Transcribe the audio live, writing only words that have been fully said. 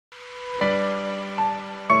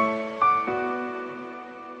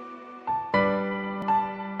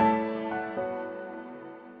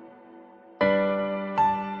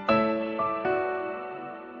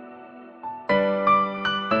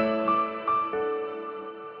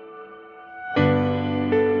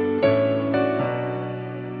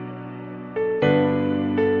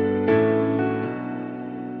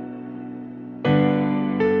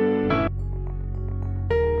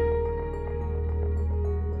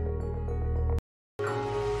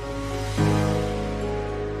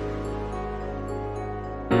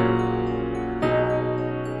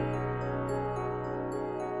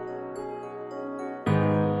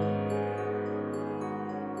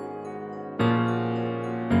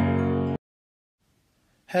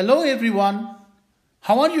Hello everyone.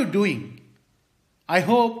 How are you doing? I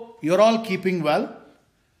hope you're all keeping well.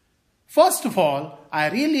 First of all, I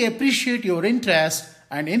really appreciate your interest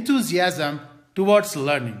and enthusiasm towards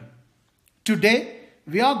learning. Today,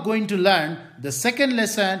 we are going to learn the second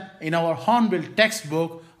lesson in our Hornbill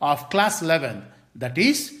textbook of class 11. That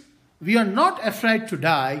is, we are not afraid to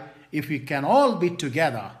die if we can all be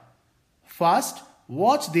together. First,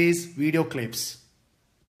 watch these video clips.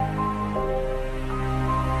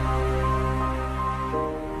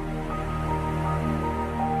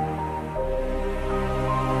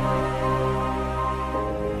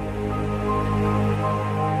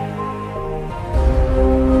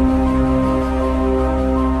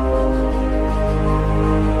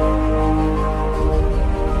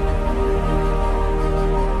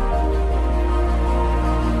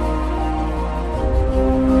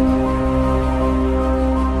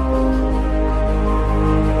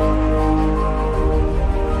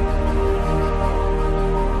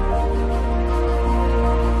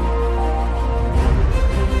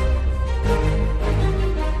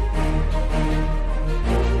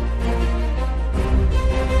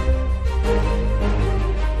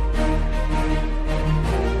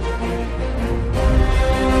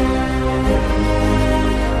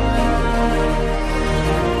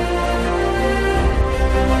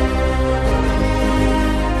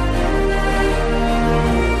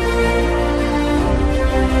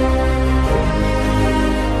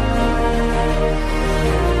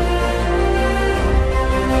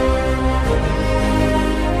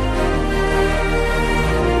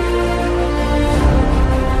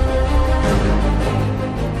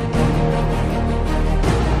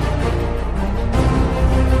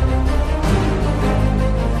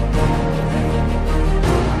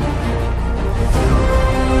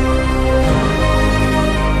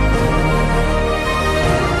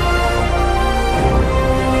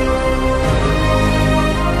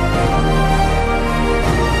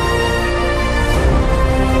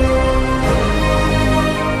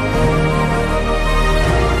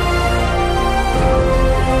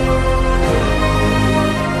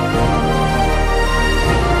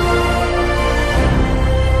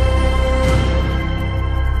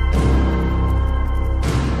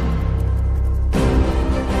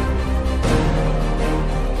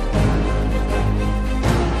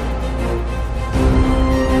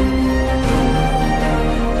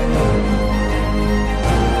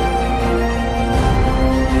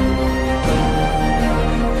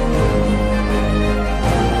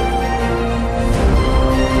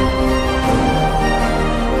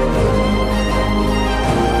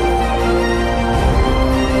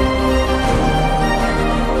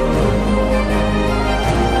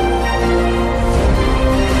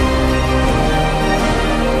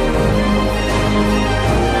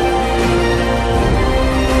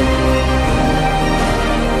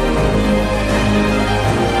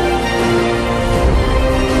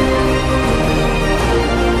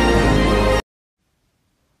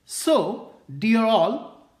 So, dear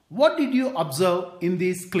all, what did you observe in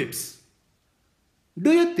these clips?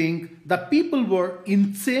 Do you think the people were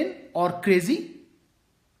insane or crazy?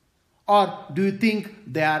 Or do you think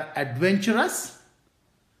they are adventurous?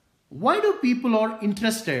 Why do people are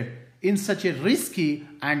interested in such a risky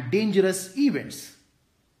and dangerous events?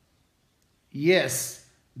 Yes,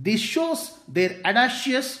 this shows their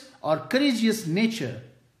audacious or courageous nature.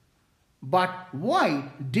 But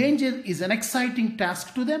why danger is an exciting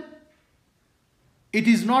task to them? It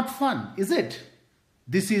is not fun, is it?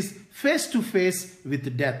 This is face to face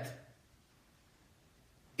with death.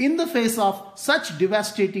 In the face of such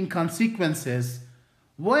devastating consequences,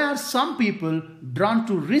 why are some people drawn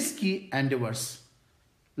to risky endeavors,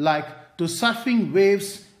 like to surfing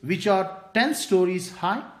waves which are 10 stories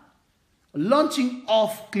high, launching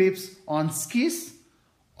off cliffs on skis,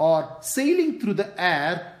 or sailing through the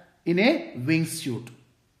air in a wingsuit?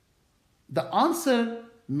 The answer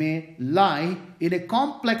may lie in a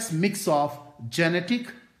complex mix of genetic,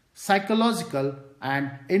 psychological,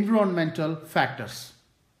 and environmental factors.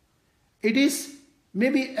 It is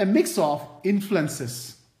maybe a mix of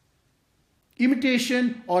influences,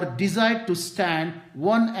 imitation or desire to stand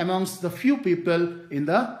one amongst the few people in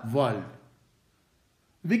the world.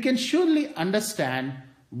 We can surely understand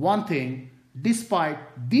one thing: despite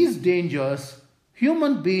these dangers,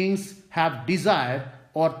 human beings have desire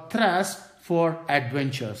or thirst for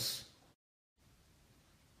adventures.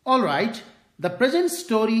 Alright, the present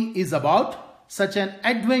story is about such an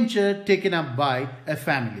adventure taken up by a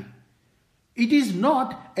family. It is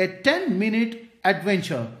not a 10-minute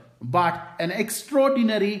adventure but an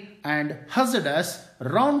extraordinary and hazardous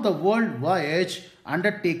round-the-world voyage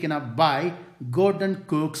undertaken up by Gordon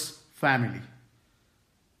Cook's family.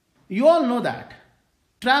 You all know that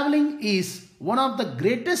traveling is one of the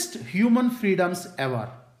greatest human freedoms ever.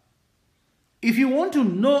 If you want to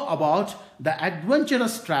know about the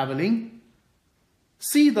adventurous traveling,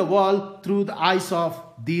 see the world through the eyes of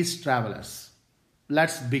these travelers.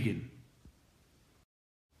 Let's begin.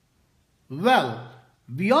 Well,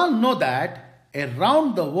 we all know that a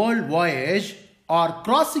round-the-world voyage or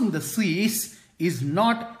crossing the seas is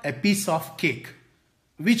not a piece of cake,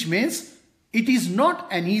 which means it is not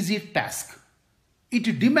an easy task.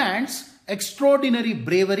 It demands extraordinary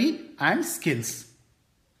bravery and skills.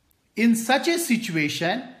 In such a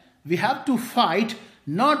situation, we have to fight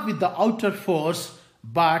not with the outer force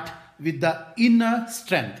but with the inner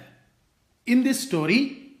strength. In this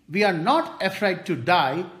story, we are not afraid to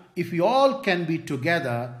die if we all can be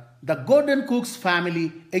together. The Gordon Cook's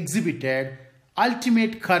family exhibited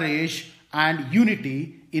ultimate courage and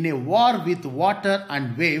unity in a war with water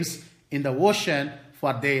and waves in the ocean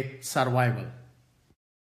for their survival.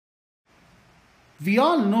 We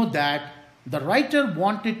all know that the writer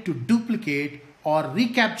wanted to duplicate or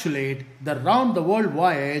recapitulate the round-the-world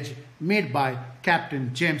voyage made by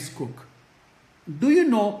Captain James Cook. Do you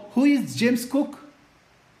know who is James Cook?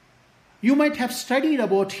 You might have studied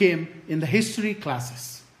about him in the history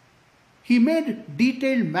classes. He made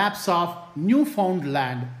detailed maps of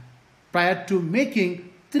Newfoundland prior to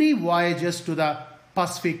making 3 voyages to the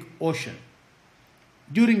Pacific Ocean,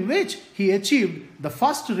 during which he achieved the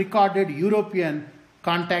first recorded European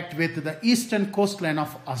contact with the eastern coastline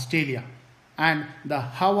of Australia and the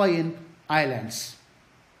Hawaiian Islands,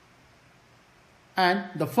 and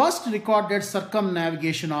the first recorded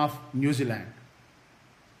circumnavigation of New Zealand.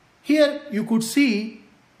 Here you could see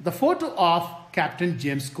the photo of Captain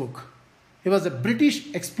James Cook. He was a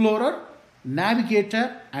British explorer,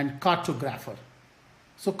 navigator and cartographer.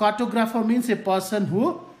 So cartographer means a person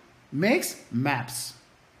who makes maps.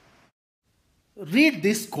 Read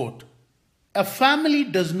this quote. A family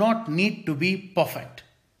does not need to be perfect.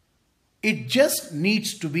 It just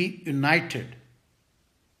needs to be united.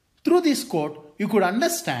 Through this quote, you could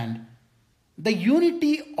understand the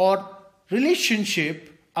unity or relationship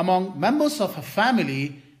among members of a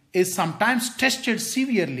family is sometimes tested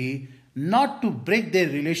severely, not to break their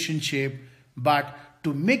relationship, but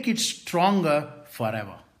to make it stronger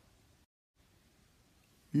forever.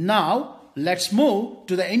 Now, let's move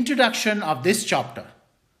to the introduction of this chapter.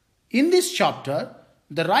 In this chapter,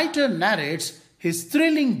 the writer narrates his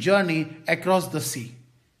thrilling journey across the sea.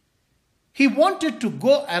 He wanted to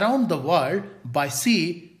go around the world by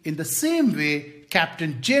sea in the same way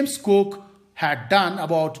Captain James Cook had done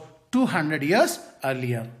about 200 years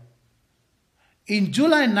earlier. In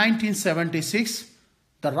July 1976,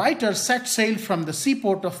 the writer set sail from the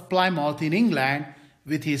seaport of Plymouth in England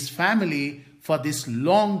with his family for this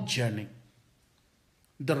long journey.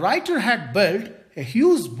 The writer had built a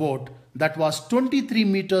huge boat that was 23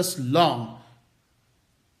 meters long.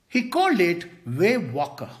 He called it Wave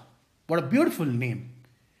Walker. What a beautiful name.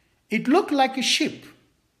 It looked like a ship.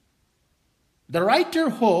 The writer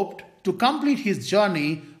hoped to complete his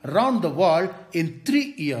journey around the world in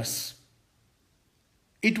 3 years.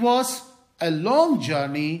 It was a long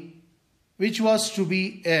journey which was to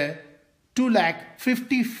be a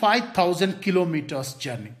 255,000 kilometers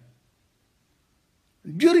journey.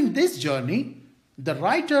 During this journey, the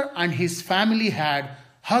writer and his family had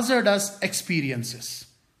hazardous experiences.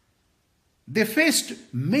 They faced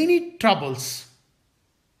many troubles.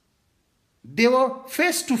 They were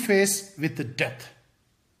face to face with death.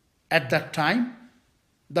 At that time,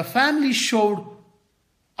 the family showed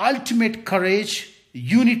ultimate courage,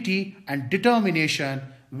 unity, and determination,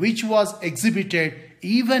 which was exhibited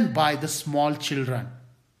even by the small children.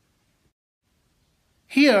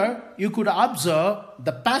 Here you could observe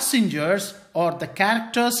the passengers or the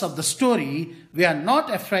characters of the story. We are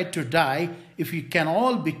not afraid to die if we can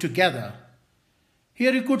all be together.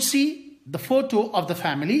 Here you could see the photo of the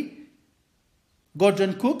family,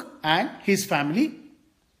 Gordon Cook and his family.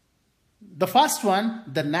 The first one,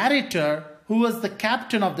 the narrator, who was the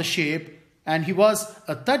captain of the ship, and he was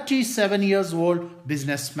a 37 years old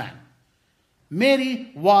businessman.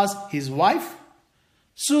 Mary was his wife.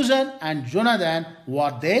 Susan and Jonathan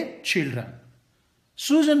were their children.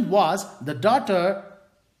 Susan was the daughter.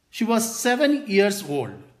 She was 7 years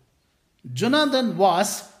old. Jonathan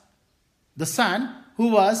was the son, who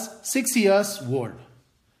was 6 years old.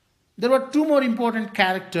 There were 2 more important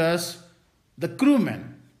characters, the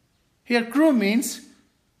crewmen. Here crew means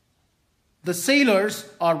the sailors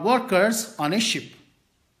or workers on a ship.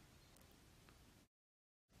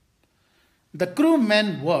 The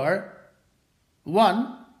crewmen were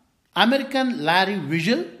one American Larry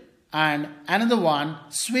Vigil and another one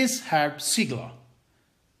Swiss Herb Siegler.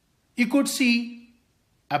 You could see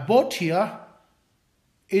a boat here.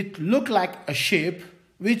 It looked like a ship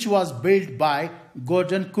which was built by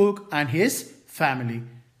Gordon Cook and his family.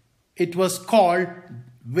 It was called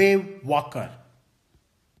Wave Walker.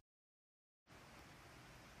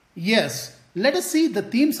 Yes, let us see the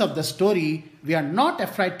themes of the story. We are not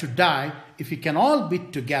afraid to die if we can all be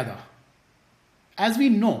together. As we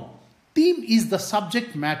know, theme is the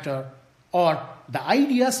subject matter or the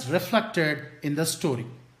ideas reflected in the story.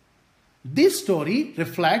 This story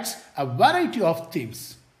reflects a variety of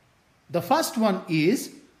themes. The first one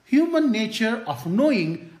is human nature of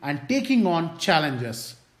knowing and taking on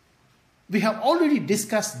challenges. We have already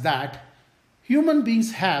discussed that human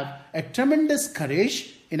beings have a tremendous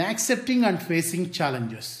courage in accepting and facing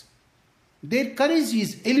challenges. Their courage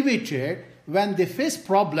is elevated when they face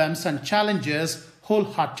problems and challenges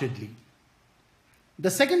wholeheartedly.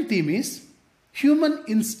 The second theme is human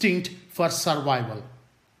instinct for survival.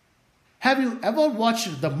 Have you ever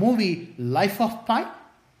watched the movie Life of Pi?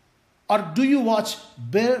 Or do you watch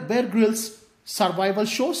Bear Grylls survival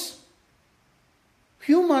shows?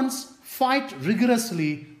 Humans fight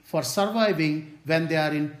rigorously for surviving when they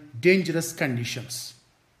are in dangerous conditions.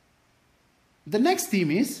 The next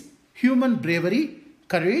theme is human bravery,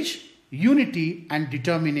 courage, unity and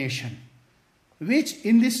determination, which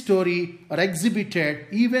in this story are exhibited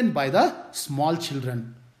even by the small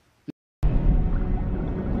children.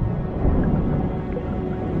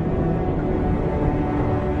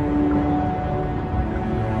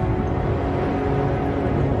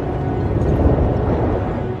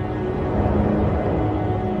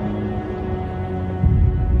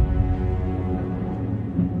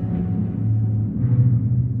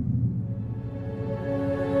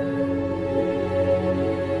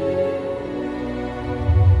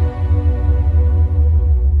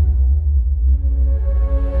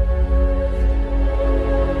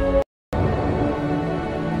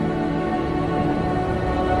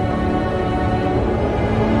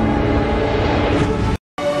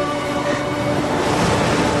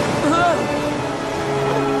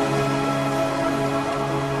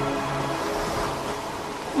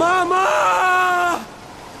 Mama!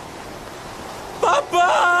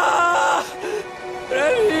 Papa!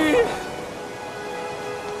 Ready?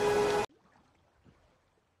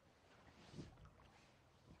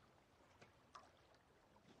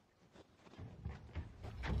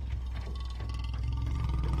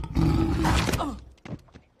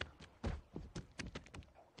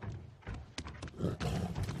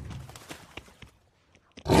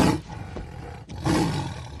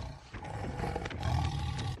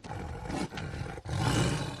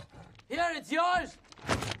 Here, it's yours!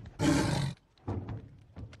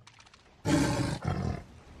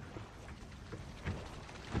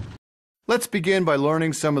 Let's begin by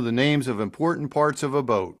learning some of the names of important parts of a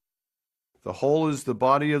boat. The hull is the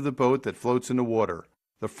body of the boat that floats in the water.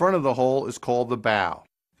 The front of the hull is called the bow.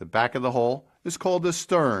 The back of the hull is called the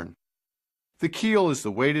stern. The keel is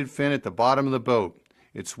the weighted fin at the bottom of the boat.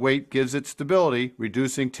 Its weight gives it stability,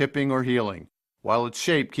 reducing tipping or heeling, while its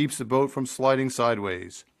shape keeps the boat from sliding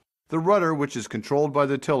sideways. The rudder, which is controlled by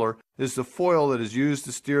the tiller, is the foil that is used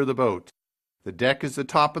to steer the boat. The deck is the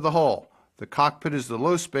top of the hull. The cockpit is the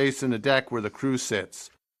low space in the deck where the crew sits.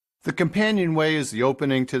 The companionway is the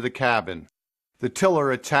opening to the cabin. The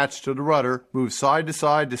tiller attached to the rudder moves side to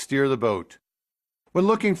side to steer the boat. When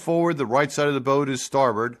looking forward, the right side of the boat is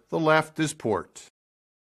starboard, the left is port.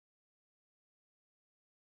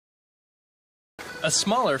 A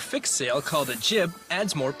smaller fixed sail called a jib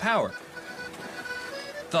adds more power.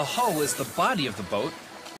 The hull is the body of the boat.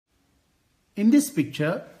 In this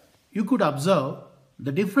picture, you could observe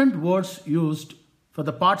the different words used for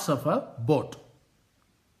the parts of a boat.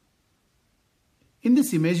 In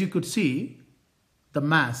this image, you could see the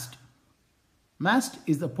mast. Mast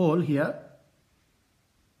is the pole here.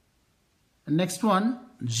 And next one,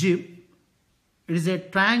 jib. It is a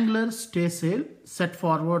triangular staysail set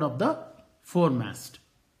forward of the foremast.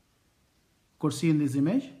 You could see in this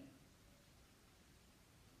image.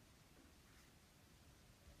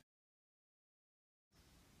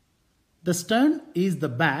 The stern is the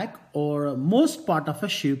back or most part of a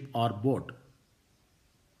ship or boat,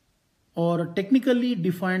 or technically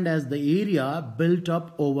defined as the area built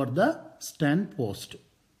up over the stern post.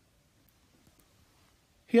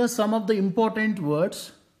 Here are some of the important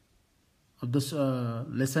words of this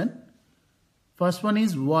lesson. First one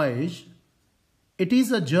is voyage. It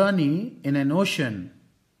is a journey in an ocean.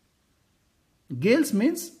 Gales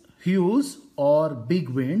means hues or big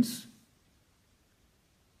winds.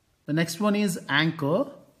 The next one is anchor.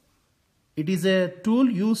 It is a tool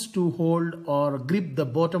used to hold or grip the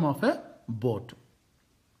bottom of a boat.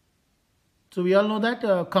 So we all know that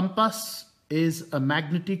a compass is a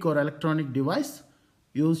magnetic or electronic device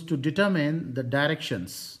used to determine the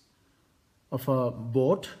directions of a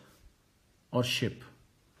boat or ship.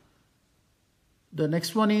 The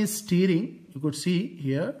next one is steering. You could see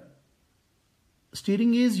here.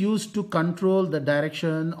 Steering is used to control the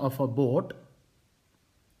direction of a boat.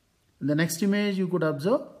 In the next image you could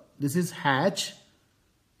observe, this is hatch.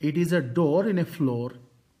 It is a door in a floor.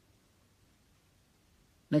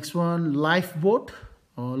 Next one, lifeboat,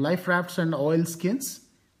 life rafts and oil skins.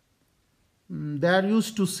 They are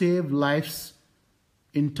used to save lives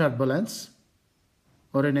in turbulence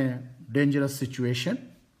or in a dangerous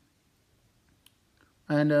situation.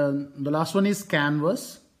 And the last one is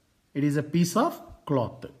canvas. It is a piece of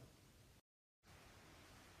cloth.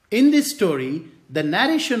 In this story, the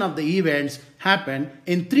narration of the events happened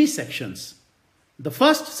in 3 sections. The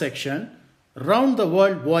first section, Round the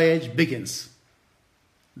World Voyage, begins.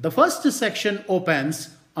 The first section opens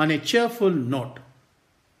on a cheerful note.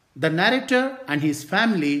 The narrator and his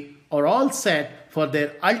family are all set for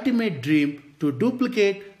their ultimate dream to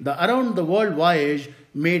duplicate the around the world voyage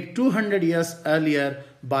made 200 years earlier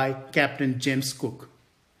by Captain James Cook.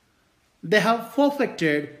 They have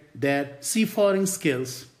perfected their seafaring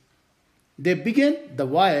skills. They begin the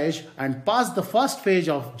voyage and pass the first phase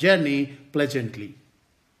of journey pleasantly.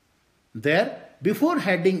 There, before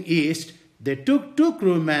heading east, they took 2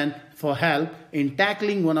 crewmen for help in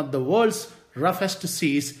tackling one of the world's roughest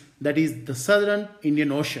seas, that is the southern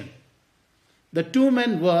Indian Ocean. The 2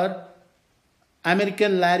 men were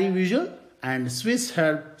American Larry Vigil and Swiss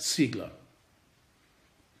Herb Ziegler.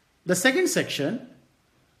 The second section,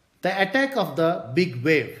 the attack of the big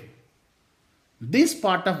wave. This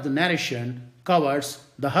part of the narration covers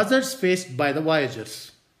the hazards faced by the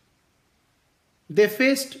voyagers. They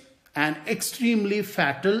faced an extremely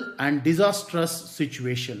fatal and disastrous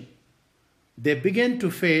situation. They began to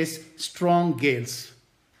face strong gales.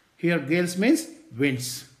 Here gales means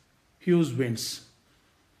winds, huge winds.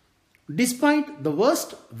 Despite the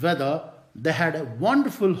worst weather, they had a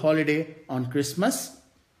wonderful holiday on Christmas.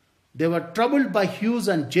 They were troubled by huge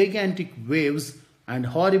and gigantic waves and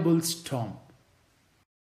horrible storm.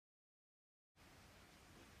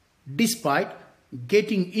 Despite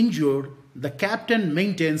getting injured, the captain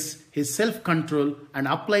maintains his self-control and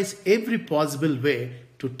applies every possible way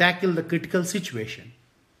to tackle the critical situation.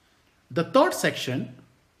 The third section,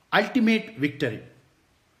 Ultimate Victory.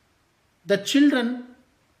 The children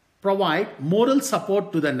provide moral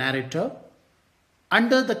support to the narrator.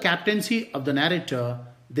 Under the captaincy of the narrator,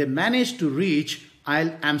 they manage to reach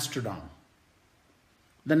Isle Amsterdam.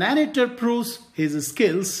 The narrator proves his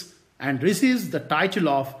skills and receives the title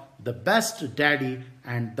of the best daddy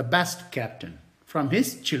and the best captain from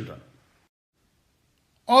his children.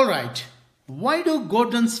 Alright, why do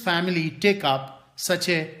Gordon's family take up such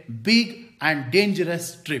a big and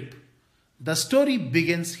dangerous trip? The story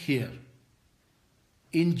begins here.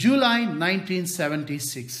 In July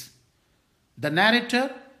 1976, the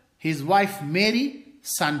narrator, his wife Mary,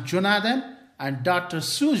 son Jonathan and daughter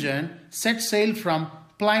Susan set sail from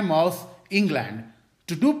Plymouth, England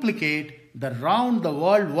to duplicate the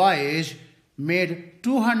round-the-world voyage made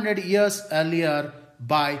 200 years earlier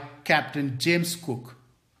by Captain James Cook.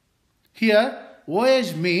 Here,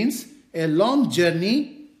 voyage means a long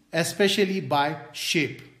journey, especially by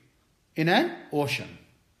ship, in an ocean.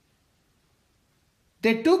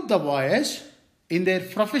 They took the voyage in their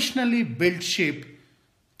professionally built ship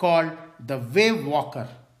called the Wave Walker,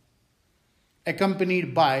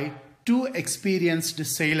 accompanied by 2 experienced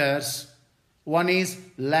sailors. One is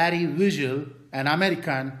Larry Vigil, an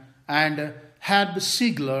American, and Herb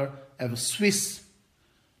Ziegler, a Swiss.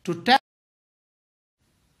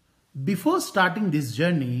 Before starting this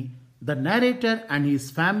journey, the narrator and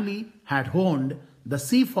his family had honed the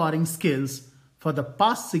seafaring skills for the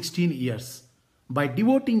past 16 years by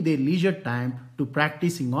devoting their leisure time to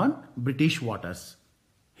practicing on British waters.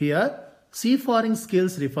 Here, seafaring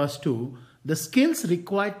skills refers to the skills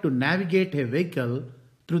required to navigate a vehicle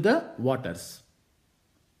through the waters.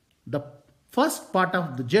 The first part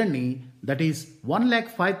of the journey, that is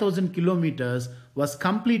 105,000 kilometers, was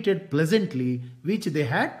completed pleasantly, which they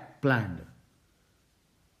had planned.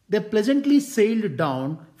 They pleasantly sailed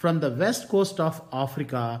down from the west coast of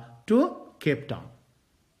Africa to Cape Town.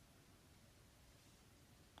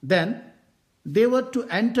 Then they were to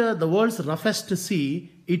enter the world's roughest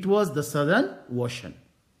sea. It was the Southern Ocean.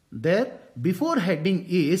 There, before heading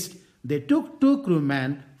east, they took 2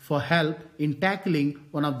 crewmen for help in tackling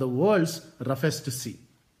one of the world's roughest sea.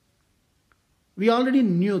 We already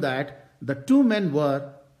knew that the two men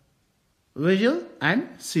were Virgil and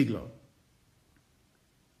Siglo.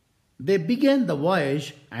 They began the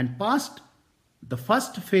voyage and passed the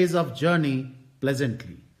first phase of journey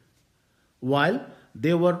pleasantly. While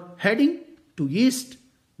they were heading to east,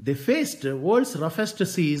 they faced the world's roughest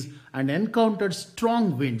seas and encountered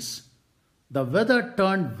strong winds. The weather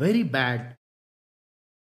turned very bad.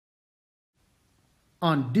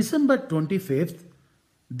 On December 25th,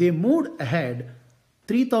 they moved ahead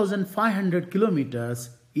 3,500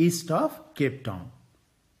 kilometers east of Cape Town.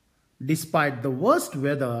 Despite the worst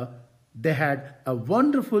weather, they had a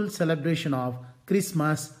wonderful celebration of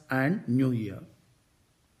Christmas and New Year.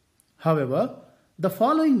 However, the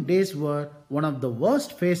following days were one of the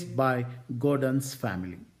worst faced by Gordon's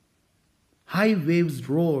family. High waves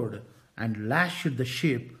roared and lashed the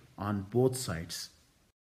ship on both sides.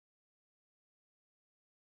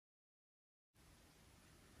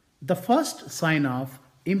 The first sign of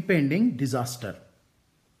impending disaster.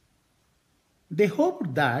 They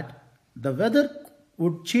hoped that the weather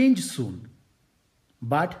would change soon,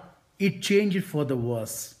 but it changed for the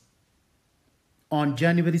worse. On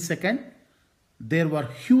January 2nd, there were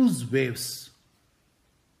huge waves.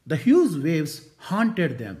 The huge waves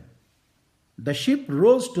haunted them. The ship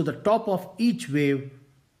rose to the top of each wave.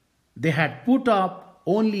 They had put up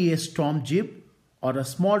only a storm jib or a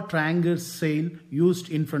small triangle sail used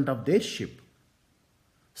in front of their ship.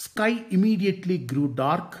 Sky immediately grew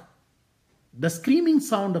dark. The screaming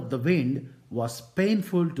sound of the wind was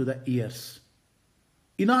painful to the ears.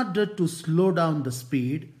 In order to slow down the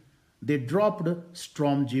speed, they dropped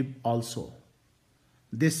storm jib also.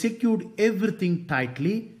 They secured everything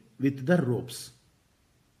tightly with the ropes.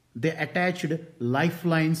 They attached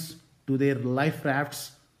lifelines to their life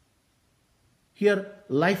rafts. Here,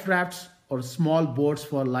 life rafts or small boats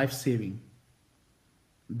for life saving.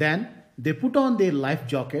 Then they put on their life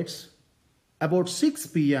jackets. About 6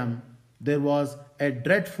 p.m., there was a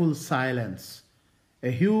dreadful silence.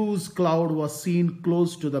 A huge cloud was seen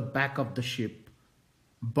close to the back of the ship.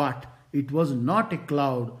 But it was not a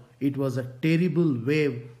cloud, it was a terrible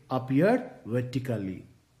wave appeared vertically.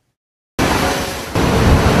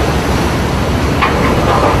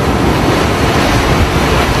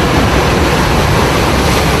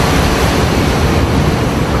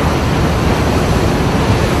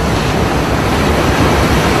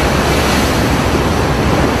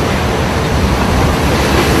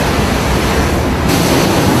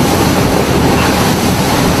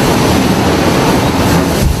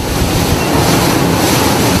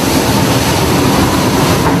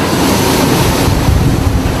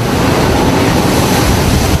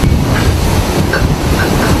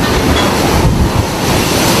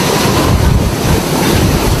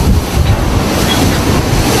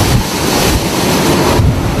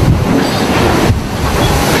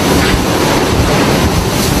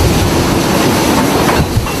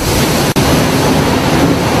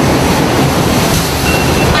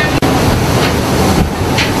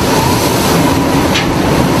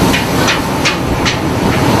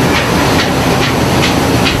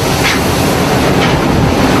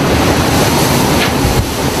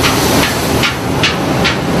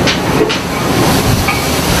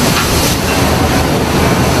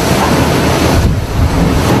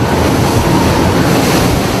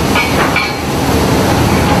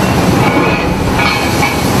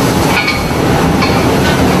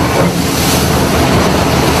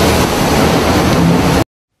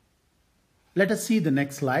 Let us see the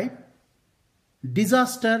next slide.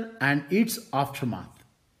 Disaster and its aftermath.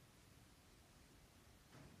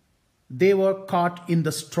 They were caught in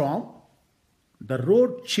the storm. The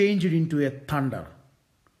road changed into a thunder.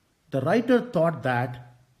 The writer thought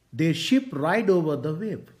that their ship ride over the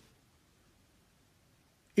wave.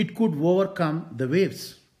 It could overcome the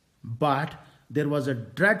waves, but there was a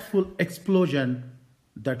dreadful explosion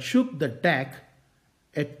that shook the deck.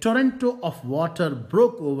 A torrent of water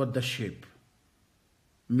broke over the ship.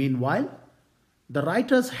 Meanwhile, the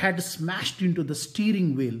writer's head smashed into the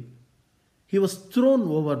steering wheel. He was thrown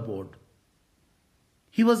overboard.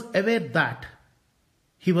 He was aware that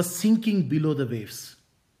he was sinking below the waves.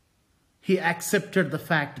 He accepted the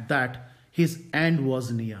fact that his end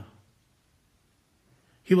was near.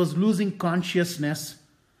 He was losing consciousness.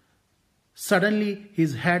 Suddenly,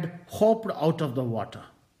 his head hopped out of the water.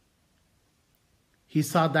 He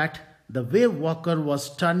saw that the wave walker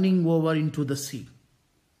was turning over into the sea.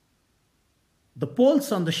 The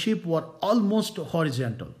poles on the ship were almost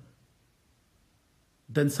horizontal.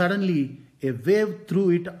 Then suddenly a wave threw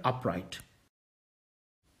it upright.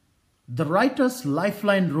 The writer's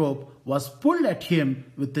lifeline rope was pulled at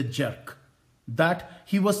him with a jerk. that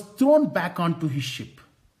he was thrown back onto his ship.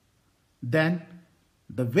 Then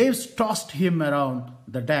the waves tossed him around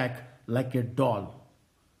the deck like a doll.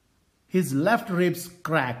 His left ribs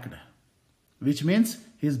cracked, which means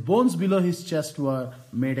his bones below his chest were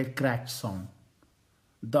made a cracked sound.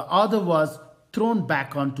 The other was thrown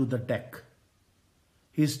back onto the deck.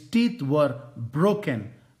 His teeth were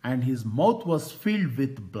broken and his mouth was filled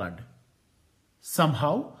with blood.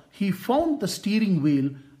 Somehow he found the steering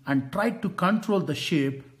wheel and tried to control the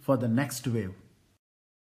ship for the next wave.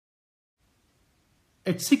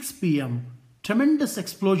 At 6 p.m., tremendous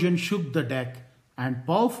explosion shook the deck and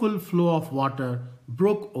powerful flow of water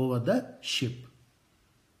broke over the ship.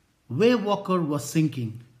 Wave Walker was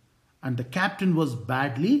sinking and the captain was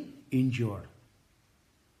badly injured.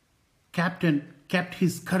 Captain kept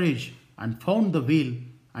his courage and found the wheel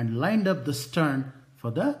and lined up the stern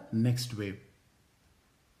for the next wave.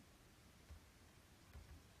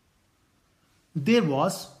 There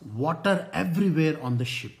was water everywhere on the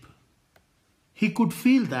ship. He could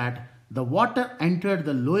feel that the water entered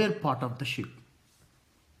the lower part of the ship.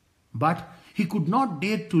 But he could not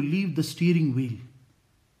dare to leave the steering wheel.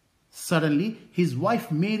 Suddenly, his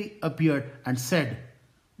wife Mary appeared and said,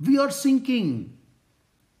 "We are sinking."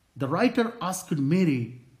 The writer asked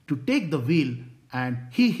Mary to take the wheel and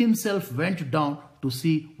he himself went down to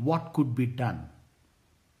see what could be done.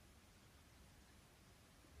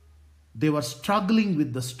 They were struggling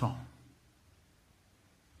with the storm.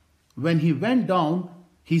 When he went down,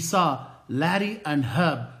 he saw Larry and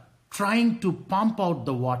Herb trying to pump out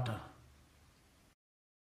the water.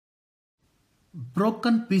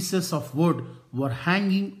 Broken pieces of wood were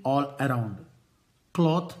hanging all around.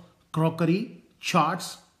 Cloth, crockery,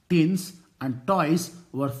 charts, tins, and toys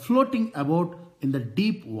were floating about in the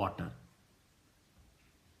deep water.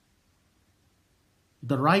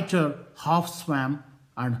 The writer half swam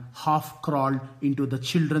and half crawled into the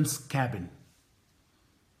children's cabin.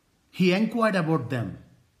 He inquired about them.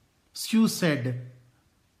 Sue said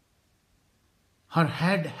her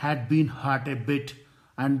head had been hurt a bit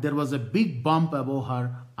and there was a big bump above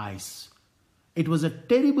her eyes. It was a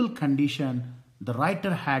terrible condition. The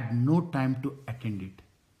writer had no time to attend it.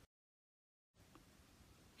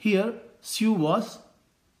 Here, Sue was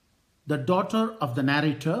the daughter of the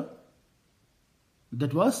narrator.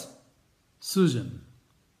 That was Susan.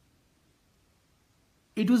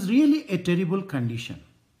 It was really a terrible condition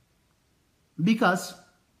because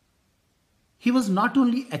he was not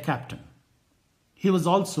only a captain, he was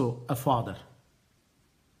also a father.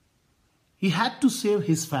 He had to save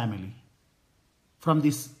his family from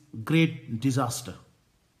this great disaster.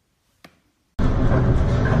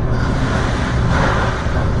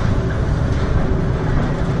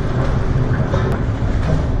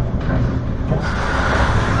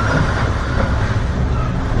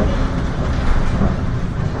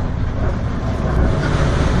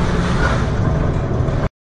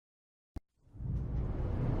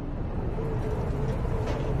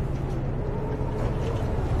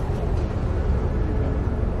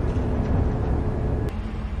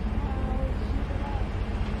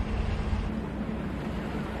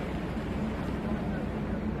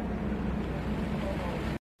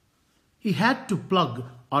 He had to plug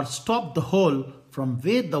or stop the hole from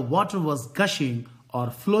where the water was gushing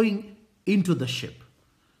or flowing into the ship.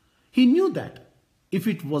 He knew that if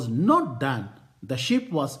it was not done, the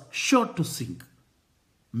ship was sure to sink.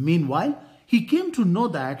 Meanwhile, he came to know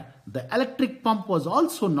that the electric pump was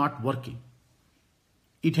also not working.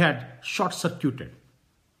 It had short-circuited.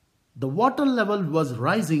 The water level was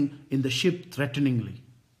rising in the ship threateningly.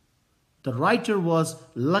 The writer was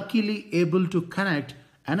luckily able to connect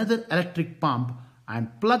another electric pump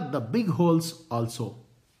and plug the big holes also.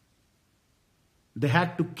 They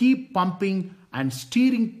had to keep pumping and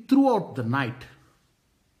steering throughout the night.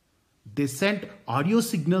 They sent audio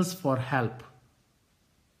signals for help.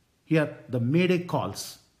 Here the Mayday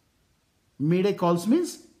calls. Mayday calls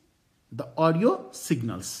means the audio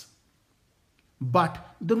signals.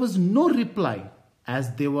 But there was no reply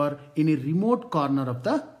as they were in a remote corner of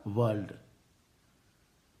the world.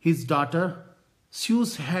 His daughter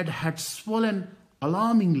Sue's head had swollen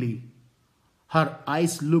alarmingly. Her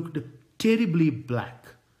eyes looked terribly black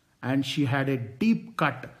and she had a deep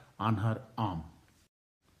cut on her arm.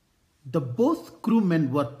 The both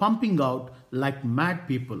crewmen were pumping out like mad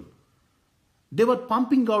people. They were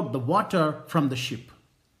pumping out the water from the ship.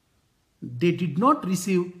 They did not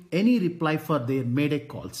receive any reply for their Mayday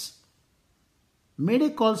calls. Mayday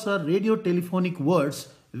calls are radio telephonic words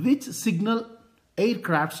which signal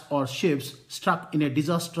aircrafts or ships stuck in a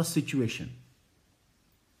disastrous situation.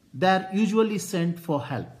 They are usually sent for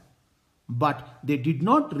help. but they did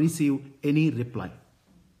not receive any reply.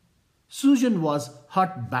 Susan was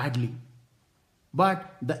hurt badly,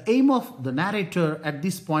 but the aim of the narrator at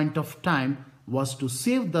this point of time was to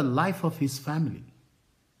save the life of his family.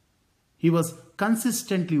 He was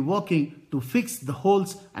consistently working to fix the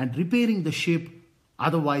holes and repairing the ship,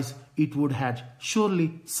 otherwise it would have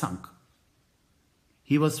surely sunk.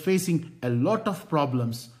 He was facing a lot of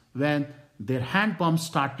problems when their hand pumps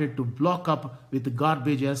started to block up with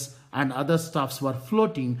garbages and other stuffs were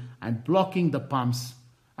floating and blocking the pumps,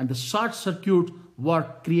 and the short circuit were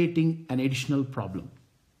creating an additional problem.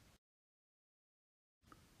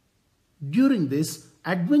 During this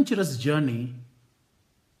adventurous journey,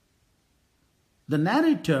 the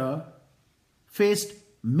narrator faced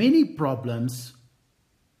many problems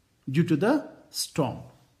due to the storm.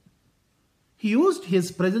 He used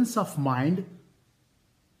his presence of mind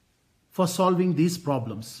for solving these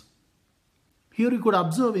problems. Here you could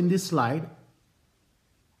observe in this slide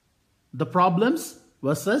the problems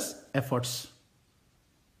versus efforts.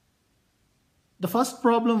 The first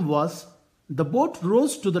problem was the boat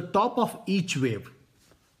rose to the top of each wave.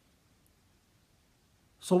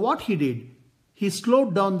 So what he did, he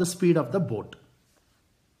slowed down the speed of the boat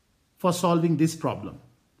for solving this problem.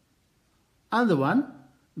 Another one,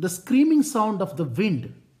 the screaming sound of the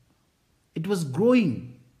wind. It was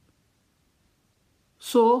growing.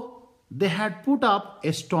 So they had put up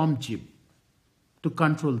a storm jib to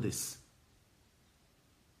control this.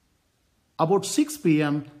 About 6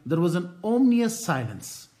 p.m., there was an ominous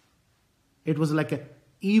silence. It was like an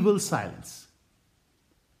evil silence.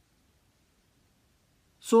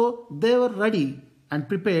 So they were ready and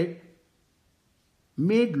prepared,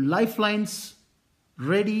 made lifelines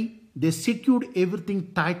ready. They secured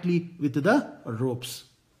everything tightly with the ropes.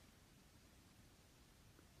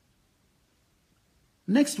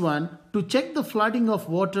 Next one, to check the flooding of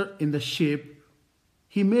water in the ship,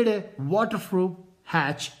 he made a waterproof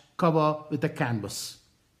hatch cover with a canvas.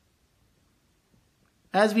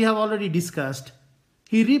 As we have already discussed,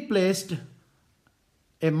 he replaced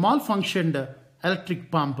a malfunctioned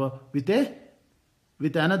electric pump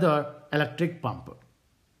with another electric pump.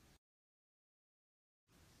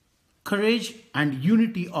 Courage and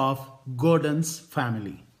unity of Gordon's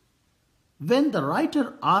family. When the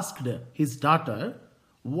writer asked his daughter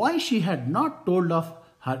why she had not told of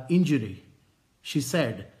her injury, she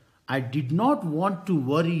said, "I did not want to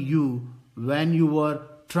worry you when you were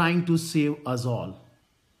trying to save us all."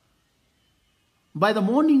 By the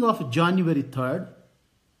morning of January 3rd,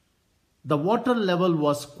 the water level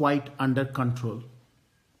was quite under control.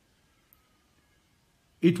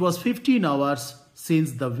 It was 15 hours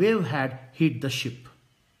since the wave had hit the ship,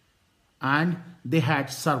 and they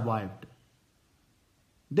had survived.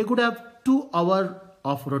 They could have 2 hours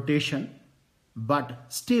of rotation,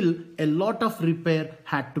 but still a lot of repair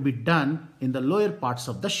had to be done in the lower parts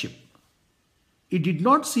of the ship. It did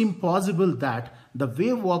not seem possible that the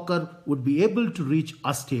wave walker would be able to reach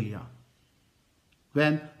Australia.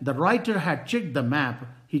 When the writer had checked the map,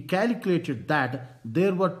 he calculated that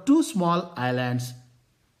there were 2 small islands.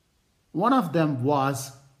 One of them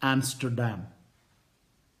was Amsterdam.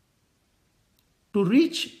 To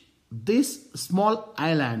reach this small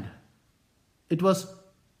island, it was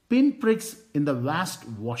pinpricks in the vast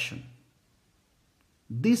ocean.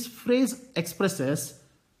 This phrase expresses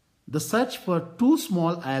the search for 2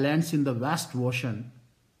 small islands in the vast ocean,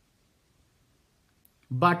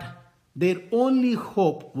 but their only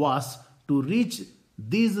hope was to reach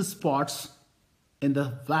these spots in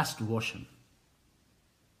the vast ocean.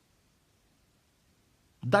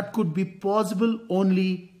 That could be possible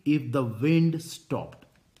only if the wind stopped.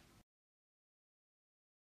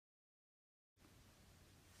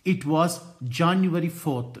 It was January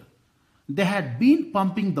 4th. They had been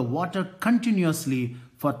pumping the water continuously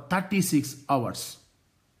for 36 hours.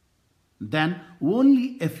 Then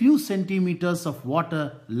only a few centimeters of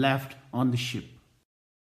water left on the ship.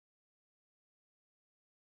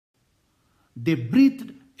 They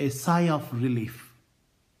breathed a sigh of relief.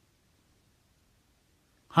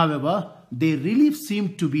 However, their relief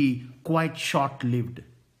seemed to be quite short-lived,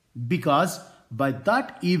 because by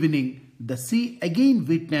that evening the sea again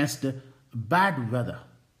witnessed bad weather.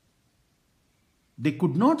 They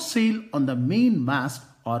could not sail on the main mast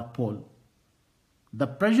or pole. The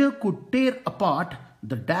pressure could tear apart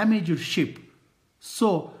the damaged ship,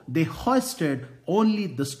 so they hoisted only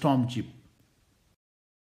the storm jib.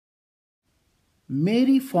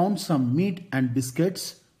 Mary found some meat and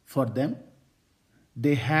biscuits for them.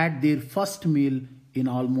 They had their first meal in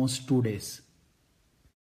almost 2 days.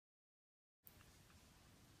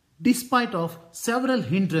 Despite of several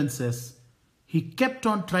hindrances, he kept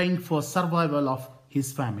on trying for survival of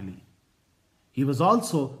his family. He was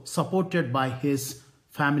also supported by his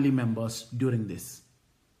family members during this.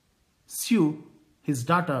 Sue, his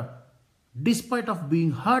daughter, despite of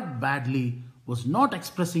being hurt badly, was not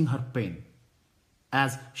expressing her pain,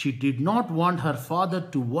 as she did not want her father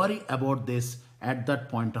to worry about this at that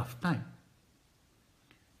point of time.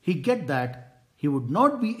 He get that he would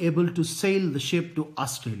not be able to sail the ship to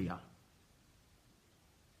Australia.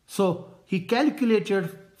 So he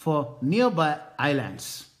calculated for nearby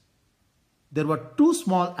islands. There were 2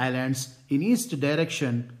 small islands in east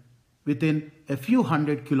direction within a few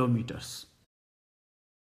hundred kilometers.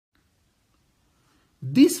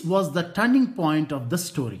 This was the turning point of the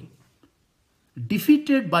story.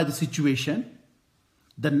 Defeated by the situation,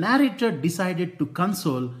 the narrator decided to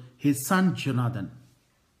console his son Jonathan.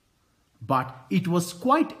 But it was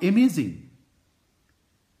quite amazing.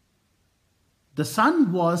 The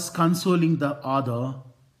son was consoling the other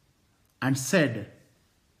and said,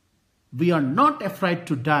 "We are not afraid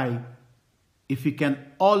to die if we can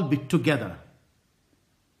all be together."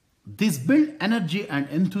 This built energy and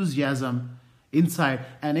enthusiasm inside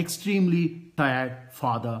an extremely tired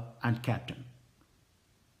father and captain.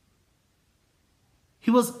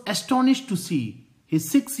 He was astonished to see his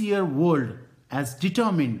 6-year-old as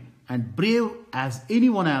determined and brave as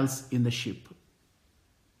anyone else in the ship.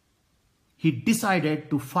 He decided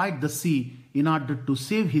to fight the sea in order to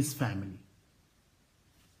save his family.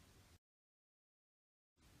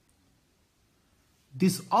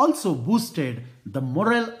 This also boosted the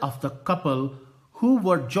morale of the couple, who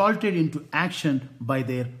were jolted into action by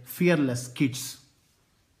their fearless kids.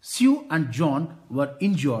 Sue and John were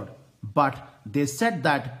injured, but they said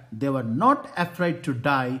that they were not afraid to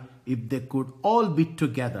die if they could all be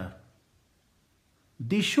together.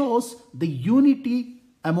 This shows the unity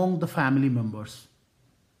among the family members,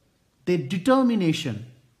 their determination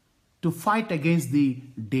to fight against the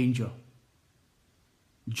danger.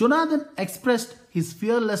 Jonathan expressed his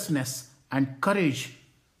fearlessness and courage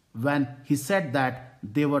when he said that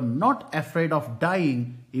they were not afraid of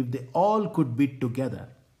dying if they all could be together.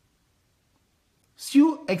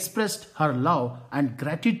 Sue expressed her love and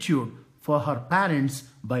gratitude for her parents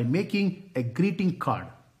by making a greeting card.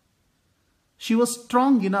 She was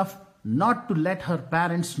strong enough not to let her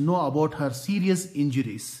parents know about her serious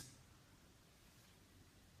injuries.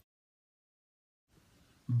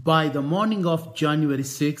 By the morning of January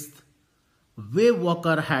 6th, Wave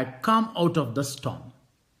Walker had come out of the storm.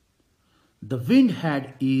 The wind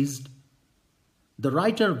had eased. The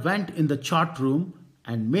writer went in the chart room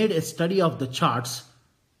and made a study of the charts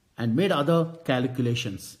and made other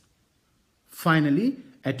calculations. Finally,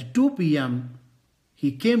 at 2 p.m.,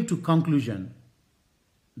 he came to conclusion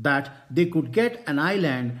that they could get an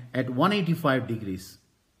island at 185 degrees.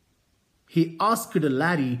 He asked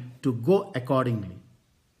Larry to go accordingly.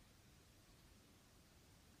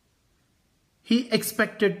 He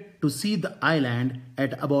expected to see the island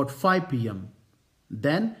at about 5 p.m.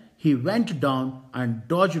 Then he went down and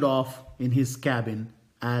dozed off in his cabin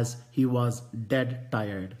as he was dead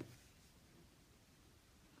tired.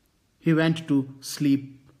 He went to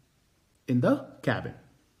sleep in the cabin.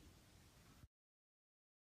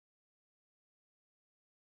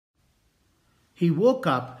 He woke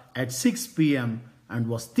up at 6 p.m. and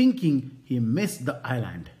was thinking he missed the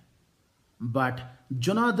island. But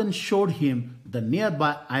Jonathan showed him the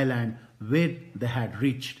nearby island where they had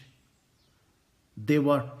reached. They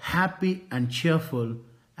were happy and cheerful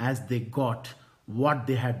as they got what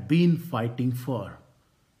they had been fighting for,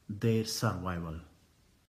 their survival.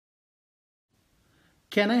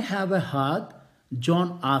 "Can I have a hug?"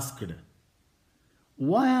 John asked.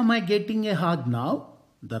 "Why am I getting a hug now?"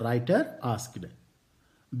 the writer asked.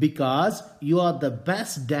 "Because you are the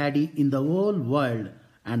best daddy in the whole world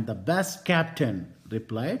and the best captain,"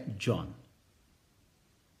 replied John.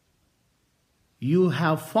 "You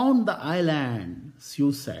have found the island,"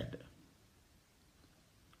 Sue said.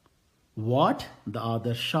 "What?" the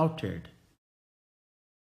other shouted.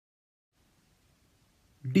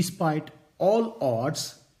 Despite all odds,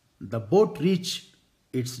 the boat reached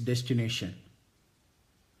its destination,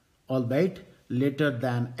 albeit later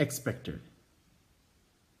than expected.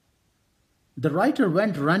 The writer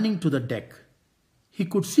went running to the deck. He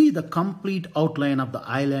could see the complete outline of the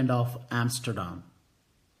island of Amsterdam.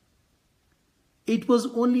 It was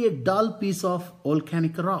only a dull piece of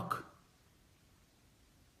volcanic rock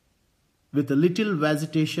with a little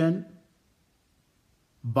vegetation,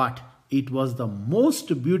 but it was the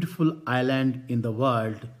most beautiful island in the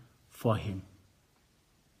world for him.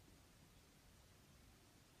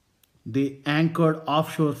 They anchored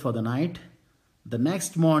offshore for the night. The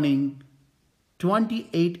next morning,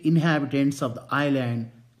 28 inhabitants of the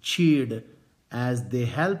island cheered as they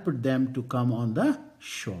helped them to come on the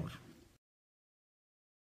shore.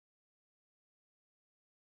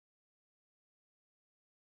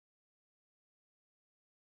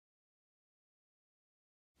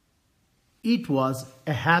 It was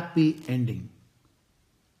a happy ending.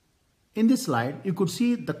 In this slide, you could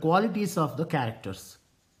see the qualities of the characters.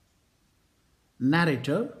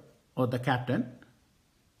 Narrator, or the captain,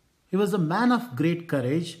 he was a man of great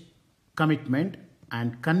courage, commitment,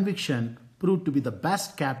 and conviction, proved to be the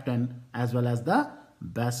best captain as well as the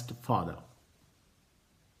best father.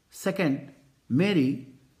 Second, Mary,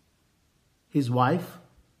 his wife,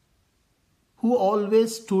 who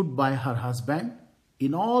always stood by her husband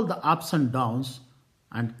in all the ups and downs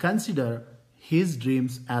and considered his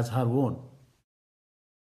dreams as her own.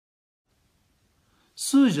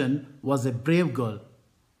 Susan was a brave girl.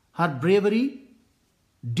 Her bravery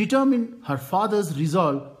determined her father's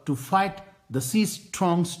resolve to fight the sea's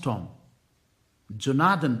strong storm.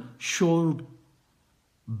 Jonathan showed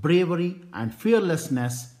bravery and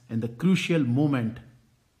fearlessness in the crucial moment.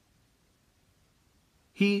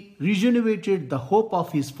 He rejuvenated the hope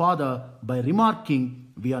of his father by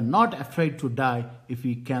remarking, "We are not afraid to die if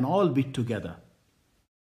we can all be together."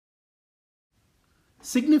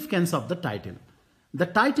 Significance of the title. The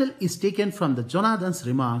title is taken from the Jonathan's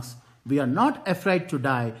remarks, "We are not afraid to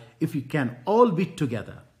die if we can all be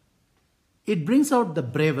together." It brings out the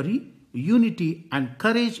bravery, unity, and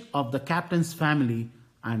courage of the captain's family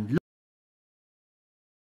and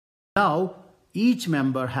love each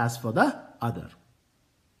member has for the other.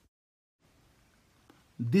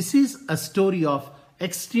 This is a story of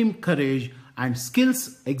extreme courage and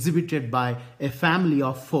skills exhibited by a family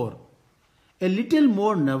of 4. A little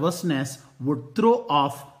more nervousness would throw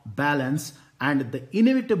off balance and the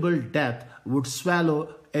inevitable death would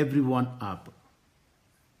swallow everyone up.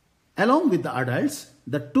 Along with the adults,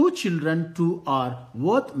 the 2 children too are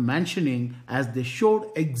worth mentioning as they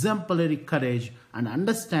showed exemplary courage and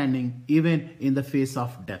understanding even in the face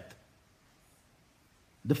of death.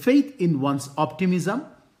 The faith in one's optimism,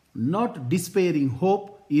 not despairing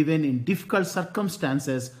hope even in difficult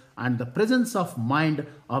circumstances, and the presence of mind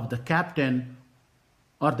of the captain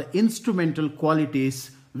are the instrumental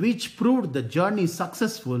qualities which proved the journey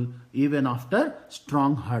successful even after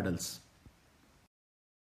strong hurdles.